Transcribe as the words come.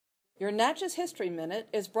Your Natchez History Minute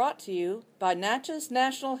is brought to you by Natchez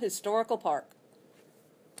National Historical Park.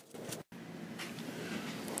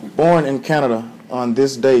 Born in Canada on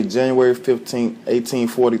this day, January 15,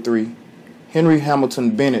 1843, Henry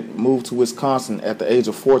Hamilton Bennett moved to Wisconsin at the age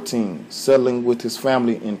of 14, settling with his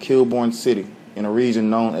family in Kilbourne City in a region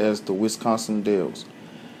known as the Wisconsin Dells.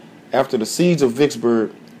 After the siege of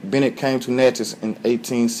Vicksburg, Bennett came to Natchez in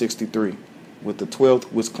 1863 with the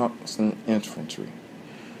 12th Wisconsin Infantry.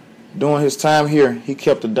 During his time here, he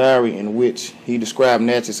kept a diary in which he described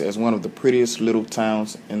Natchez as one of the prettiest little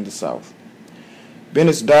towns in the South.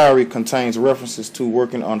 Bennett's diary contains references to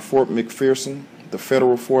working on Fort McPherson, the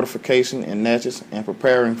federal fortification in Natchez, and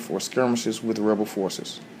preparing for skirmishes with rebel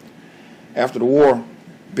forces. After the war,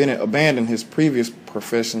 Bennett abandoned his previous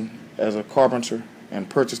profession as a carpenter and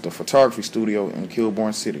purchased a photography studio in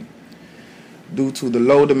Kilbourne City. Due to the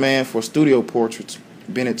low demand for studio portraits,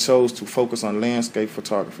 Bennett chose to focus on landscape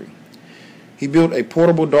photography. He built a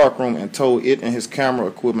portable darkroom and towed it and his camera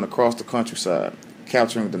equipment across the countryside,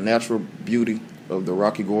 capturing the natural beauty of the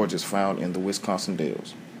rocky gorges found in the Wisconsin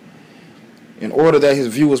Dells. In order that his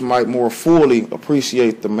viewers might more fully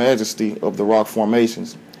appreciate the majesty of the rock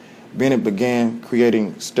formations, Bennett began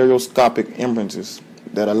creating stereoscopic images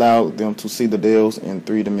that allowed them to see the Dells in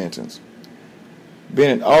 3 dimensions.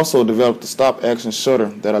 Bennett also developed a stop-action shutter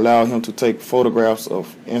that allowed him to take photographs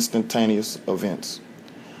of instantaneous events.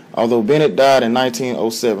 Although Bennett died in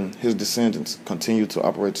 1907, his descendants continued to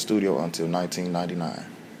operate the studio until 1999.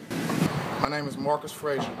 My name is Marcus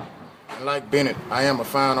Frazier, and like Bennett, I am a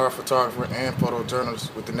fine art photographer and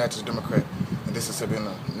photojournalist with the Natchez Democrat, and this has been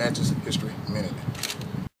a Natchez History Minute.